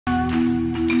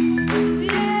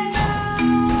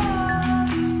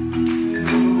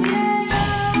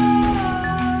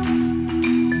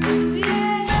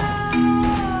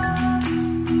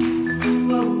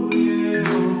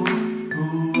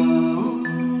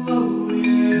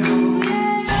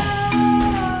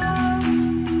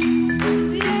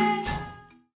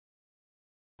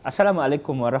Assalamu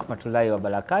alaikum wa rahmatullahi wa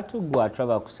barakatuh. Gwa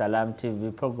traba ku Salam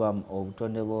TV program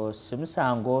obutonde bo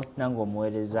MUSANGO nango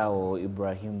muweerezaawo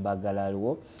Ibrahim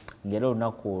Bagalaliwo. Ngero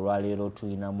lunaku olwaleero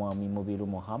tulina mwami Mubiru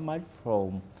Muhammad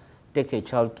from Take a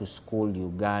Child to School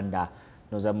Uganda.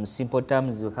 Noza mu simple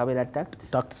terms kabera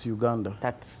tax Uganda.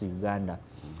 Tax Uganda.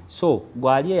 So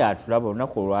gwali yatulaba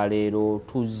lunaku olwaleero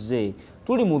tuzze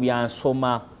tuli mu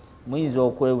byansoma muyinza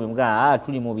okwewembwa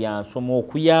tuli mu byansoma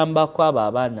okuyambako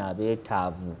abaana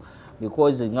abeetaavu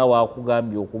because nga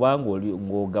wakugambye okubanga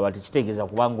ng'ogaba tekitegeeza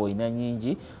kubanga olina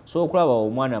nyingi so okulaba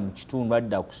omwana mu kitundu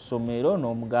adda ku ssomero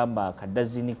n'omugamba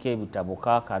akadazini k'ebitabo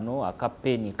kaakano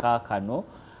akapeni kaakano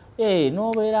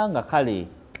n'obeera nga kale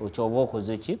okyoba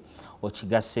okoze ki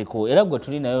okigasseko era gwe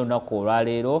tuli nayo olunaku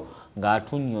olwaleero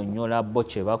ng'atunnyonnyola bo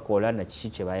kye bakola na kiki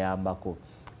kye bayambako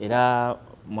era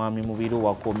mwami Mubiru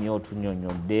wakomye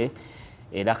otunnyonnyodde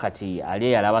era kati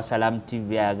ali yalaba Salam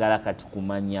TV ayagala kati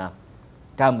kumanya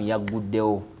tamu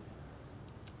yagguddewo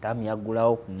tamu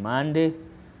yaggulawo ku Mande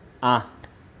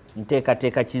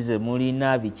nteekateeka kize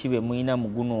mulina biki bye mulina mu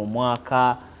guno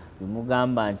omwaka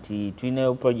bimugamba nti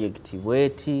tulinayo project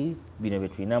bweti bino bye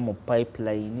tulina mu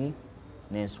pipeline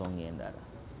n'ensonga endala.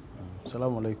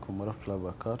 Assalamu alaikum wa rahmatullahi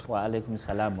wa barakatuh. Wa alaikum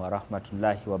salam wa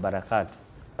rahmatullahi wa barakatuh.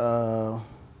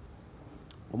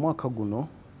 Omwaka guno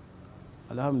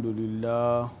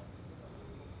alhamdulillah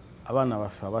abaana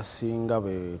baffe abasinga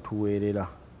be tuweerera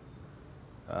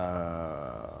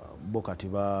bo kati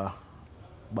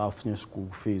bafunye school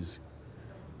fees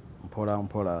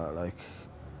mpola like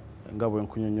nga bwe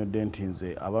nkunyonnyodde nti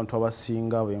nze abantu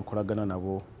abasinga benkolagana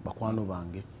nabo bakwano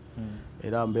bange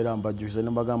era mbeera mbajjukiza ne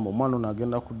mbagamba omwana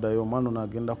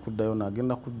n'agenda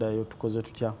kuddayo tukoze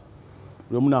tutya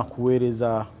buli omu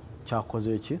naakuweereza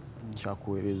kyakoze ki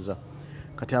kyakuweereza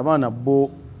kati abaana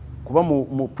bo kuba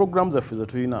mu programs zaffe ze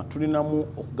tulinamu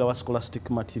okugaba scholastic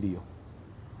material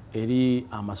eri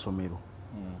amasomero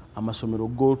amasomero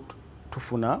go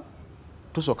tufuna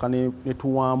tusooka ne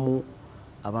tuwaamu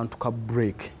abantu ka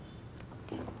break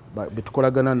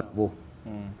betukolagana nabo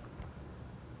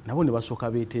nabo ne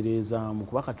basooka beetereezaamu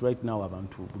kuba kati right now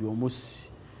abantu buli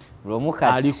omusi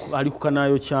ali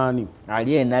kukanayo kyani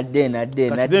ali enadde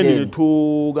kati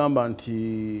tugamba nti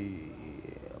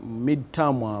mid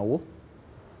term awo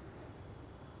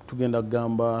tugenda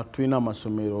kugamba tulina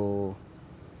amasomero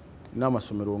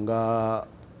nga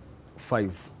 5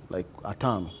 like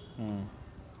atano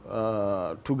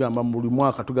tugamba buli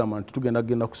mwaka tugamba nti tugenda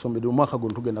kugenda ku ssomero omwaka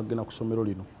guno tugenda kugenda ku ssomero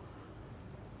lino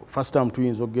first term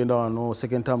tuyinza okugenda wano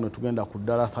second term ne tugenda ku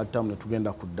ddala third term ne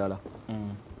tugenda ku ddala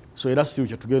so era still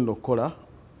kye tugenda okukola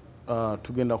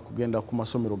tugenda ku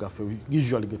masomero gaffe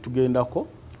usually ge tugendako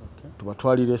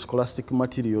tubatwalire scholastic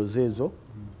materials ezo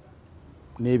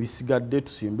n'ebisigadde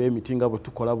tusimba emiti nga bwe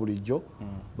tukola bulijjo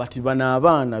but bano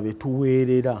abaana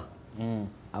betuweerera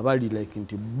abali like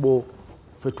nti bo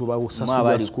ffe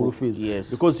tubasasulira school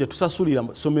fees because tetusasulira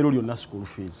somero lyonna school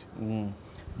fees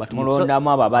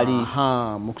mulondamu ababali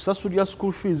mu kusasulira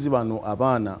school fees bano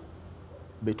abaana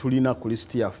betulina ku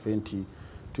list yaffe nti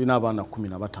tulina abaana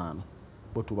 15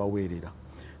 bo tubaweerera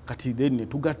kati then ne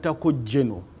tugattako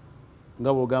jeno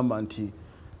nga bw'ogamba nti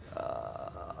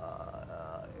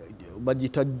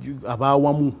bagita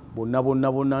abaawamu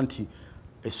bonna nti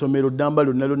essomero ddamba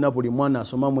lyonna buli mwana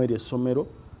asoma mu eryo essomero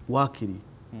waakiri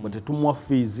bwe tetumuwa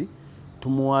fees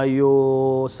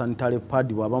tumuwayo sanitary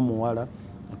pad bw'aba muwala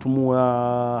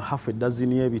tumuwa half a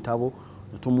dozen y'ebitabo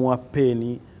tumuwa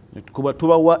peeni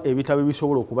tubawa ebitabo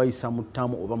ebisobola okubayisa mu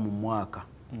ttaamu oba mu mwaka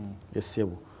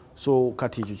essebo so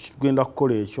kati ekyo kitugenda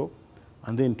kukola ekyo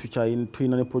and then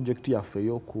tulina ne project yaffe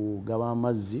ey'okugaba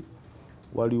amazzi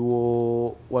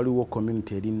waliwo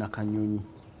community eri Nakanyonyi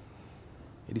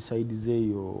eri side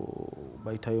zeeyo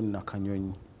bayitayo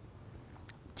Nakanyonyi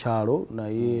kyalo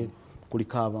naye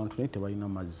kuliko abantu naye tebalina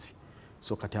mazzi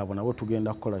so kati abo nabo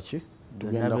tugenda kukola ki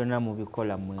tugenda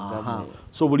mubikola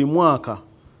so buli mwaka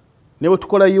ne bwe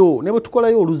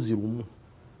tukolayo oluzi lumu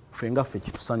ffe nga ffe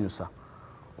kitusanyusa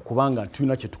okubanga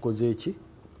tulina kye tukoze eki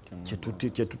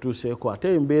kye tutuuseeko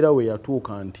ate embeera we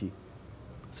yatuuka nti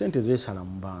sente zeesala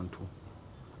mu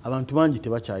abantu bangi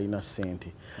tebakyalina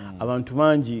ssente abantu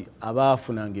bangi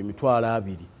abaafunanga emitwalo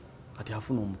 2 kati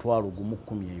afuna omutwalo gumu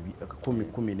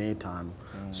 15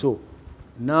 so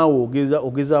naawe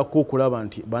ogezaako okulaba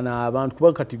nti bano abantu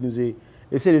kuba kati nze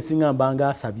ebiseera ebisinga mbanga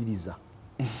asabiriza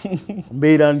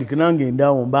mbeera ndi nange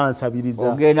ndaawo mba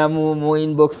nsabiriza ogenda mu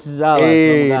inbox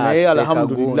naye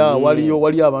alhamdulillah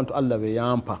waliyo abantu Allah be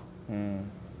yampa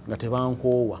nga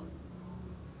tebankoowa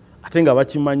ate nga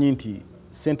bakimanyi nti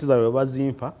sente zaabwe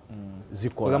bazimpa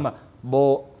zikola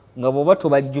bo nga bwoba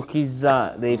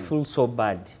tobajjukiza they feel so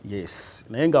bad. Yes,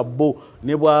 naye nga bo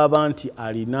ne bw'aba nti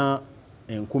alina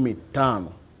 15,000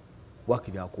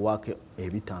 wakiri akuwaake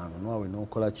 5 naawe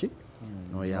n'okola ki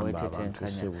n'oyamba abantu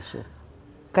sebuso.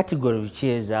 Category ki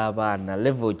ez'abaana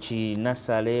level ki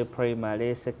nursery,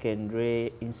 primary,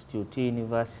 secondary, institute,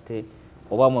 university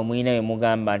oba mwe mulina bye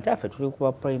mugamba nti affe tuli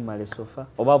kuba primary sofa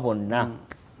oba bonna?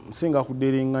 Nsinga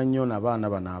kudiringa nnyo n'abaana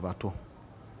bano abato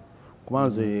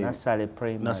kubanze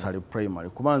nursery primary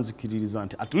kuba nzikiririza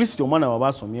nti at least omwana waba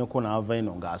asomyeko n'ava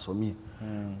eno ng'asomye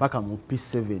paka mu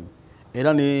P7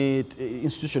 era ne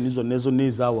institution izo nezo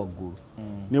neza waggulu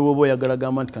ne bwoba oyagala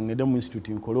gamba nti kangende mu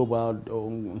institute nkole obwa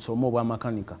nsoma obwa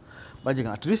makanika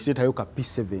bajiga at least letayo ka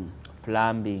P7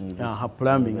 plumbing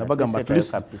abagamba at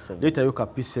least letayo ka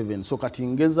P7 so kati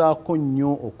ngezaako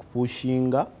nnyo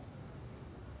okupushinga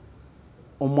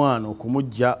omwana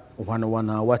okumujja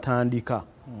wana awatandika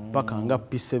paka nga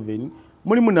P7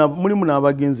 mulimu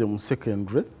n'abagenze mu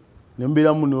secondary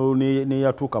nemberamu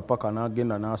neyatuuka paka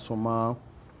n'agenda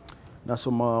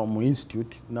nasoma mu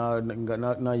institute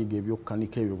nayiga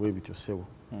ebyokukanika ebyo bwe bityo sebo.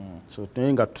 So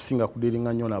naye nga tusinga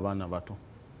kudiringa nnyo n'abaana bato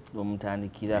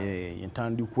omutandikira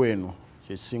entandikwa eno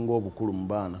kyekisinga obukulu mu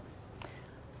baana.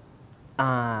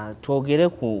 Twogere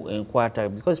ku enkwata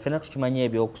because fena tukimanya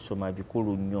ebyokusoma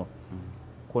bikulu nnyo.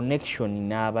 Connection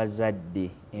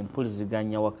n'abazadde,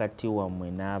 empuliziganya wakati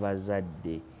wammwe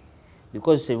n'abazadde,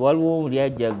 because waliwo oli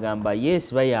ajja gamba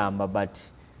yes bayamba but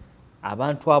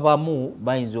abantu abamu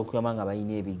bayinza okuyamba nga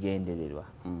balina ebigendererwa.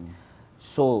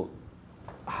 So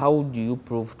how do you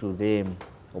prove to them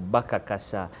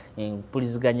obakakasa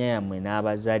empuliziganya yammwe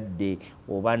n'abazadde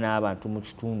oba n'abantu mu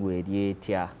kitundu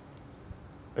eryetya?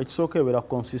 Ekisooka ebeera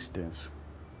consistency.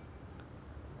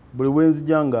 Buli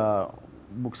bwenzija nga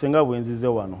bukusenga bwenzize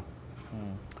wano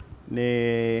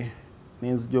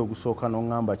nenzija ogusooka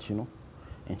n'oŋŋamba kino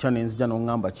enkya nenzija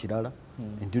n'oŋŋamba kirala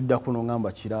entuddako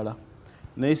n'oŋŋamba kirala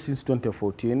naye since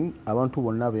 2014 abantu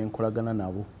bonna benkolagana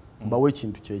nabo mbawo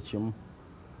ekintu kyekimu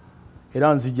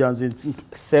era nzija nze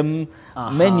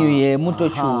menu y'emu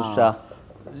tokyusa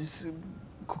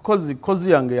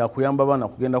kozi yange yakuyamba abaana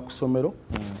kugenda ku ssomero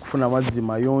kufuna amazzi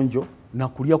mayonjo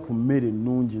nakulya ku mmere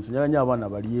ennungi nsinyala nnyo abaana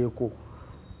balyeko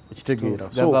ekitegeera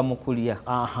gava mu kulya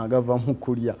gava mu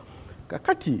kulya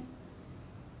kakati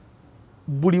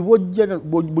buli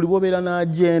bwobeera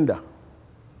n'agenda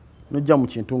nojja mu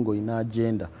kintu ng'olina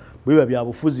agenda bweba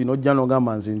byabufuzi nojja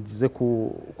n'ogamba nze nzize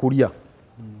kulya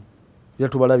era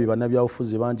tubalabi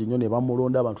bannabyabufuzi bangi nnyo ne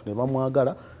bamulonda abantu ne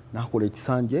bamwagala n'akola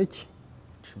ekisanja eki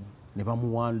ne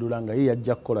bamuwandula nga ye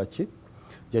yajja kukola ki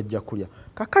jajja kulya.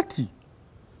 Kakati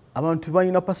abantu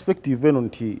balina perspective eno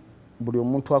nti buli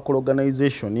omuntu akola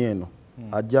organization eno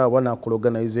ajja wana akola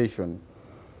organization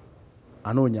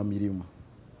anoonya mirimu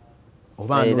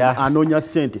oba anoonya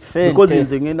sente because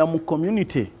nze ngenda mu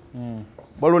community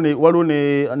waliwo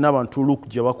n'abantu look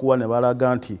gye bakuwa ne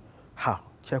balaga nti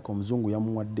kyako omuzungu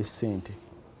yamuwadde sente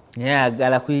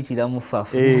yayagala kuyitira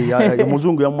mufafu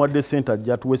omuzungu yamuwadde sente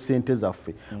ajja tuwe sente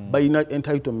zaffe balina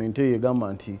entitlement eyo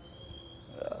egamba nti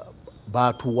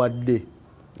batuwadde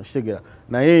okitegeera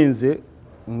naye nze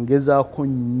ngezaako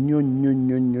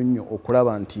nnyo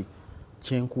okulaba nti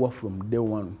kyenkuwa from day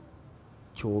one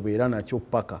kyobeera nakyo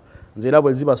paka nze era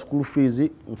bwe ziba school fees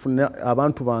nfuna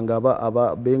abantu bange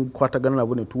benkwatagana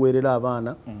nabo ne tuweerera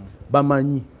abaana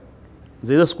bamanyi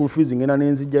nze era school fees ngenda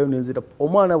nenzijjayo nenzira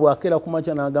omwana bw'akeera ku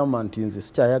makya n'agamba nti nze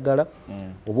sikyayagala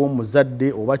oba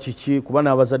omuzadde oba kiki kuba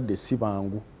n'abazadde si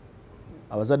bangu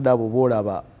abazadde abo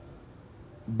boolaba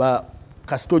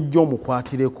kasita ojja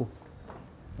omukwatireko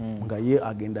nga ye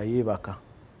agenda yeebaka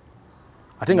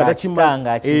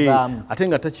ate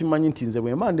nga takimanyi nti nze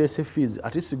bwe mba ndeese fees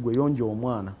ate si gwe yonja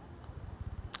omwana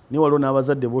naye waliwo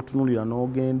n'abazadde b'otunulira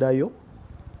n'ogendayo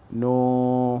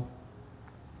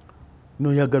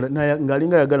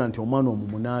ng'alinga yagala nti omwana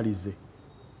omumunaalize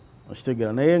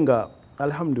okitegeera naye nga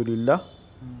alhamdulillah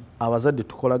abazadde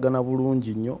tukolagana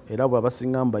bulungi nnyo era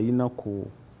bw'abasinga mbayina ku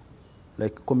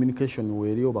like communication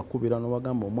weeri obakubira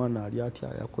n'obagamba omwana ali atya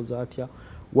yakoze atya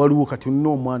waliwo kati nina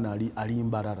omwana ali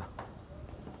mbalala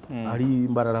ali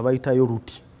mbalala bayitayo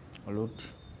luti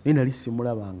naye nali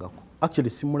simulabangako actually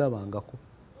simulabangako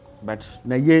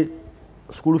naye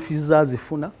school fees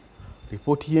zazifuna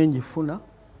ripooti ye njifuna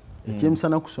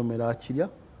ekyemisana kusomera akirya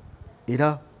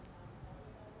era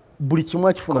buli kimu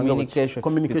akifuna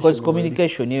because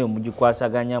communication eyo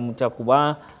mugikwasaganya mutya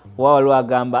kuba waliwo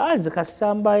agamba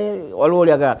zikasamba waliwo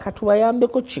oli agamba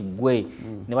katubayambeko kiggwe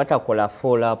ne batakola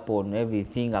follow up on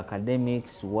everything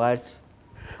academics what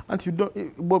anti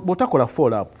bw'otakola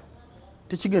follow up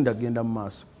tekigenda genda mu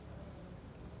maaso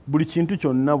buli kintu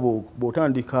kyonna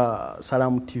bw'otandika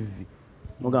Salamu TV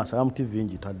noga Salamu TV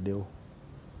njitaddewo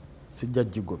sijja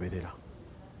gigoberera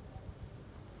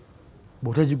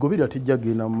bw'otagigoberera tijja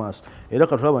genda mu maaso era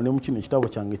katulaba ne mu kino ekitabo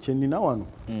kyange kye nnina wano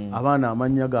abaana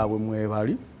amannya gaabwe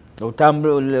mwebali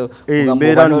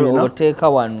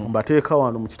mbateeka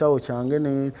wano mu kitabo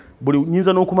kyange buli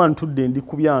nyinza n'okuba ntudde ndi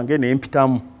ku byange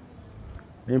nempitamu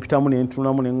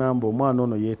nentunamu neŋŋamba omwana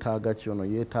ono yeetaaga ki ono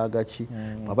yeetaaga ki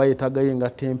aba yeetaaga ye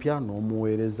engatta empya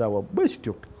n'omuweereza bwe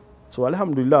kityo so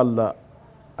alhamdulillah Allah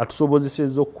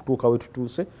atusobozesezza okutuuka we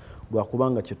tutuuse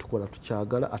lwakubanga kye tukola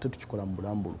tukyagala ate tukikola mu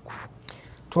bulamu bulukufu.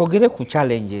 Twogere ku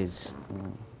challenges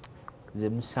ze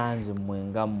musanze mmwe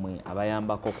nga mmwe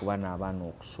abayambako okuba n'abaana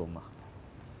okusoma.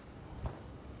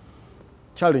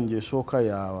 Challenge esooka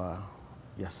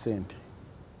ya ssente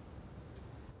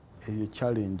eyo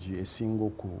challenge esinga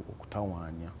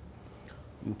okutawaanya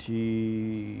nti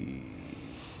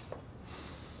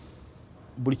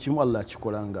buli kimu Allah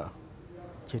akikola nga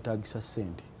kyetaagisa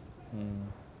ssente.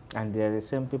 And they are the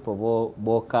same people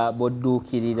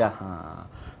bodduukirira.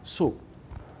 So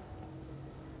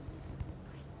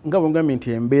nga bwengambye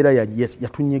nti embeera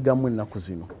yatunyigamu ennaku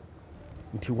zino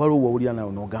nti waliwo wawulira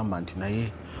nawe n'ogamba nti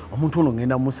naye omuntu ono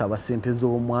ngenda musaba ssente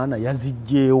z'omwana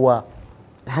yazigjeewa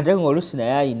ate ng'oluusi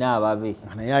naye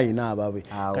ayina ababe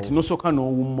kati nosooka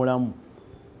n'owummulamu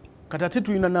kati ate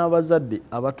tulina n'abazadde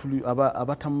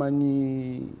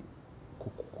abatamanyi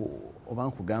oba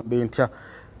nkugambe ntya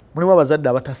mulimu abazadde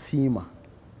abatasiima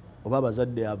oba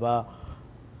abazadde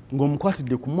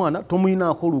ng'omukwatidde ku mwana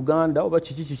tomuyinaako oluganda oba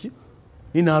kiki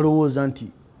ninaalowooza nti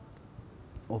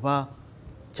oba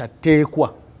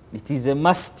kyatteekwa it is a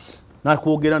must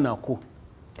nakwogera nako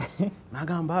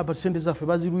nagamba sente zaffe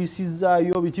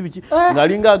bazirwisizaayo biki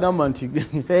ng'alinga agamba nti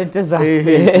sente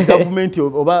zaffe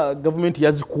gavumenti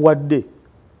yazikuwadde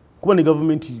kuba ne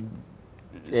gavumenti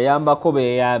eyambako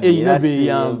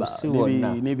beyamba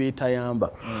ne beetayamba.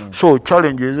 So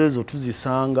challenges ezo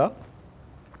tusanga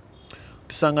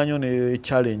nnyo ne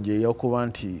challenge eyokuba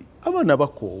nti abaana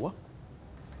bakoowa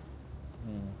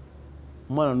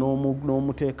omwana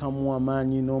n'omuteekamu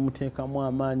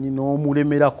amaanyi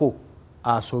n'omulemerako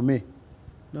asome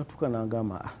natuuka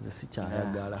n'agamba nze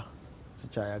sikyayagala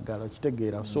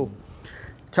okitegeera. So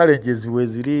challenges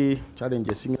weziri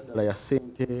challenge esinga ddala ya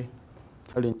ssente,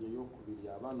 challenge eyokubiri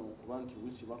abaana okuba nti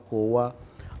wisi bakoowa,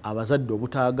 abazadde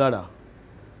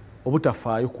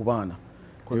obutafaayo ku baana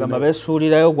kugamba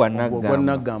beesuulirayo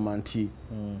gwannaggamba nti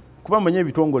kuba manye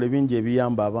ebitongole bingi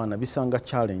ebiyamba abaana bisanga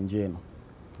challenge eno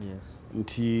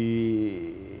nti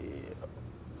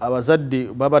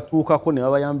abazadde babatuukako ne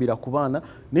babayambira ku baana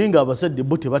naye ng'abazadde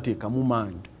bo tebateekamu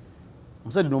maanyi.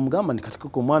 Omuzadde n'omugamba nti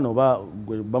katikako omwana oba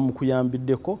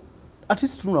bamukuyambiddeko ate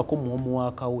situnulako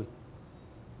muwomuwaaka we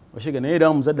oshega naye era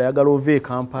omuzadde ayagala ove e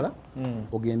Kampala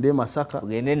ogende e Masaka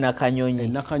ogende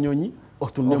Nakanyonyi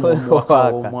otunule muwomuwaaka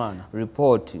w'omwana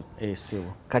report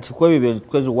kati kwebyo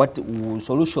what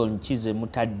solution kize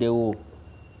mutaddewo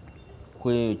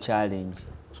kweyo challenge?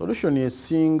 Solution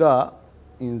esinga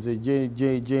nze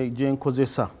gye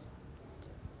nkozesa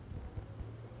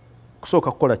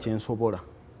kusooka kukola kyensobola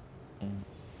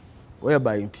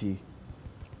whereby nti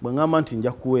bwe ngamba nti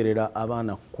nja kuweerera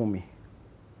abaana 10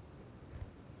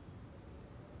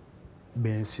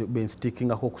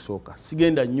 bensitikingako okusooka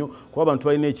sigenda nnyo kuba abantu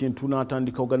balina ekintu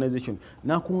n'atandika organization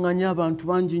nakuŋŋanya abantu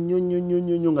bangi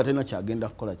nnyo nga talina kyagenda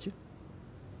kukola ki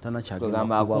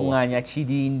akuŋŋanya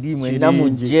kirindi mwenna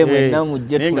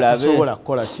mujje tulabe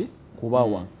kukola ki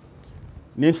kubawa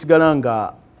nensigala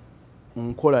nga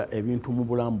nkola ebintu mu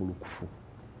bulamu bulukufu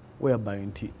whereby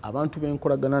nti abantu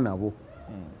benkolagana nabo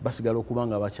basigala okuba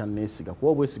nga bakyanneesiga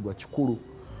kuba obwesigwa kikulu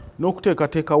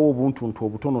n'okuteekateekawo obuntuntu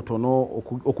obutonotono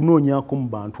okunoonyako mu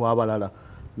bantu abalala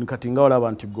kati nga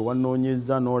olaba nti gwe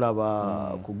wanoonyeza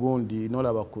n'olaba ku gundi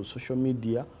n'olaba ku social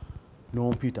media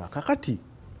n'ompita kakati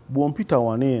bw'ompita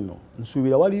wano eno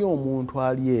nsuubira waliyo omuntu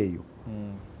ali eyo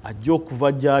ajja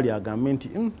okuva gy'ali agambe nti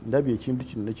ndabye ekintu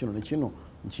kino ne kino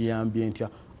nkiyambye ntya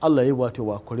Allah ye bw'atyo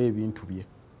bw'akola ebintu bye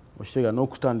okitega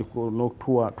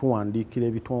n'okutandika tuwandiikira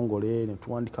ebitongole ne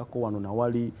tuwandikako wano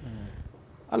nawali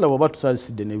Allah bw'aba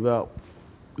tusaalisidde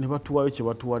ne batuwayo kye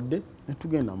batuwadde ne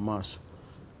tugenda mu maaso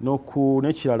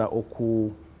n'ekirala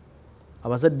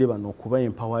abazadde bano okuba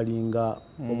empawalinga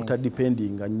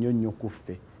obutadipendinga nnyo ku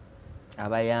ffe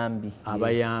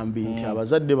abayambi nti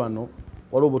abazadde bano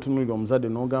waliwo obutunuulira omuzadde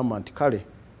n'ogamba nti kale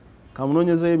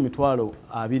kamunoonyezeyo emitwalo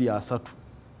 2-3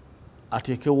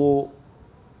 ateekewo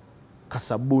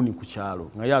kasabbuuni ku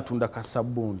kyalo nga ye atunda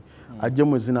kasabbuuni ajje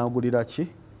mwezi n'agulira ki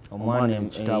omwana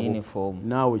ekitabo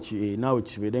naawe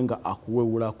kibeere nga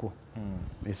akuwewulako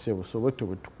Esebo so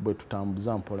bwe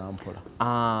tutambuza mpola mpola.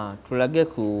 Tulage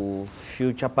ku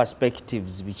future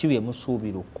perspectives biki bye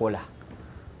musuubira okukola.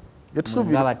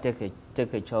 Ngaba take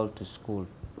a child to school.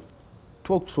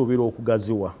 Tukusuubira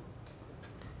okugaziwa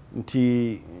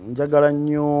nti njagala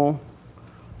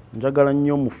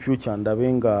nnyo mu future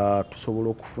ndabe nga tusobola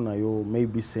okufunayo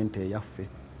maybe sente yaffe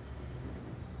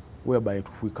whereby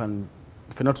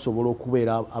fena tusobola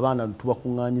okubeera abaana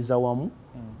tubakuŋŋaanyiza wamu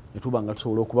ne tuba nga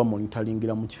tusobola okuba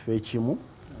monitoringira mu kifo ekimu.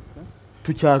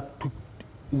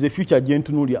 Nze future gye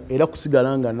ntunuulira era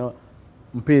kusigala nga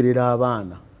mpeerera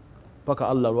abaana paka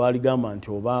Allah lwaligamba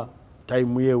nti oba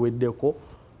time yeeweddeko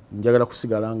njagala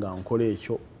kusigala nga nkola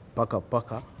ekyo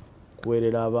paka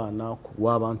kuweerera abaana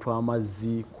kuwa abantu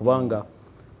amazzi kubanga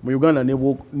mu Uganda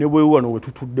ne bwewano we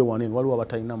tutudde wane waliwo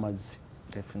abatalina mazzi.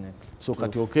 So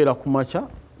kati okeera ku makya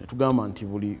ne tugamba nti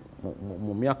buli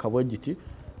mu myaka bwe giti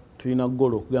tulina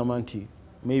golo okugamba nti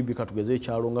maybe katugeze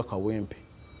ekyalo nga Kawempe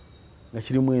nga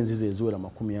kirimu enzizi eziwera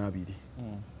 20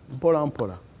 mpola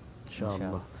mpola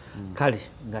inshallah. Kale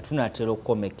nga tunatera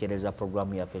okukomekereza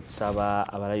programu yaffe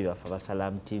tusaba abalabi baffe ba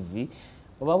Salam TV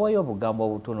obawayo obugambo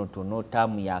obutonotono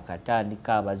taamu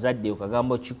yakatandika abazadde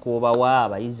okagambo kikoobawa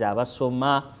abayizi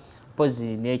abasoma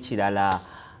pozi n'ekirala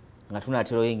nga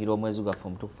tunatera oyingira omwezi gwaffe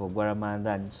omutukufu ogwa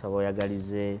Ramadhan tusaba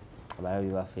oyagalize abalabi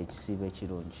baffe ekisiibo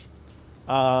ekirungi.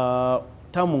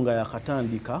 Taamu nga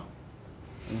yakatandika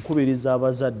nkubiriza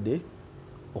abazadde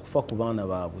okufa ku baana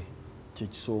baabwe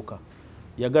kyekisooka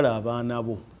yagala abaana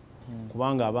bo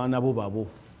kubanga abaana bo babo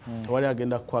tewali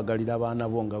agenda kukwagalira abaana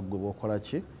bo nga ggwe bw'okola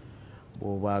ki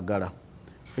bw'obaagala.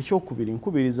 Ekyokubiri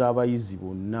nkubiriza abayizi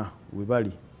bonna we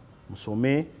bali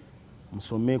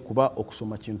musome kuba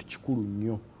okusoma kintu kikulu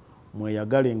nnyo.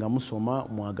 Mweyagale nga musoma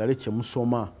mwagale kye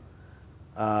musoma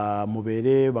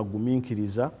mubeere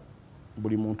bagumiikiriza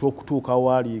buli muntu okutuuka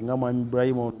waali nga Mwami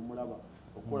Ibrahim omulaba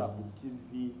okola ku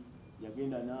TV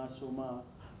yagenda n'asoma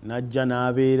najja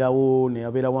n'abeerawo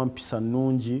neyabeerawo mpisa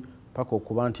nnungi paka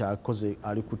okuba nti akoze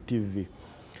ali ku TV.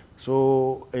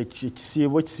 So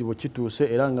ekisiibo kituuse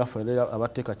era nga ffe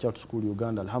abateeka Child School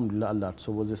Uganda alhamdulillah Allah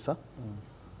atusobozesa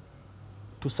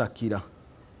tusakira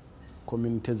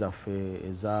community zaffe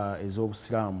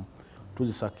ez'obusiraamu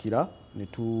tuzisakira ne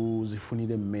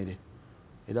tuzifunira emmere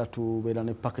era tubeera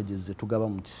ne packages ze tugaba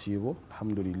mu kisiibo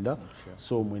alhamdulillah.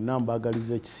 So mwenna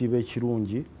mbaagaliza ekisiibo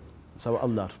ekirungi nsaba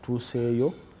Allah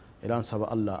atutuuseeyo era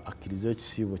nsaba Allah akkirize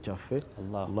ekisiibo kyaffe.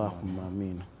 Allahumma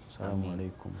amin. Assalamu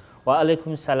alaikum. Wa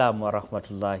alaikum salam wa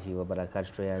rahmatullahi wa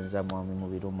barakatuh. Toyanza Mwami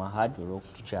Mubiru Mahad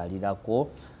olw'okutukyalirako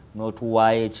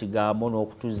n'otuwaayo ekigambo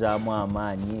n'okutuzaamu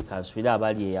amaanyi. Kansubira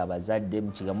abali abazadde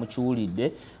mu kigambo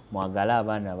kiwulidde mwagala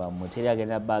abaana bammwe teri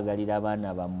agenda baagalira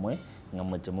abaana bammwe nga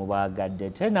mwe temubaagadde.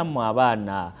 Tena mmwe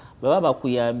abaana bwe baba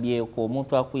bakuyambyeko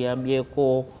omuntu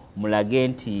akuyambyeko mulage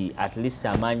nti at least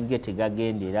amaanyi ge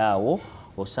tegagendera awo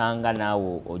osanga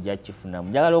naawe ojja kifuna.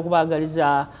 Njagala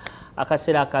okubaagaliza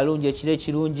akaseera akalungi ekiro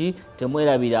ekirungi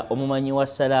temwerabira omumanyi wa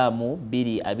Salaamu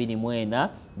 224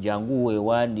 jangu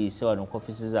weewandiise wano ku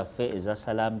ofisi zaffe eza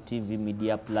Salam TV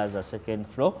Media Plaza 2nd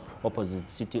floor opposite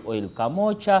City Oil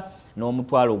Kamocha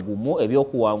n'omutwalo gumu.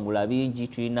 Ebyokuwangula bingi,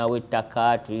 tulinawo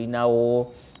ettaka,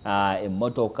 tulinawo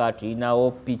emmotoka,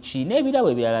 tulinawo piki n'ebirabo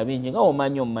ebirala bingi nga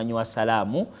omumanyi wa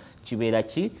Salaamu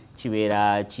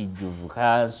kibeera kijjuvu.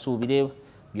 Kansuubire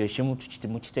byokimu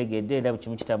mukitegedde era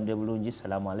kimu kitambudde bulungi.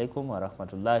 Assalamu alaikum wa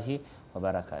rahmatullahi wa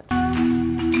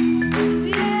barakatuh.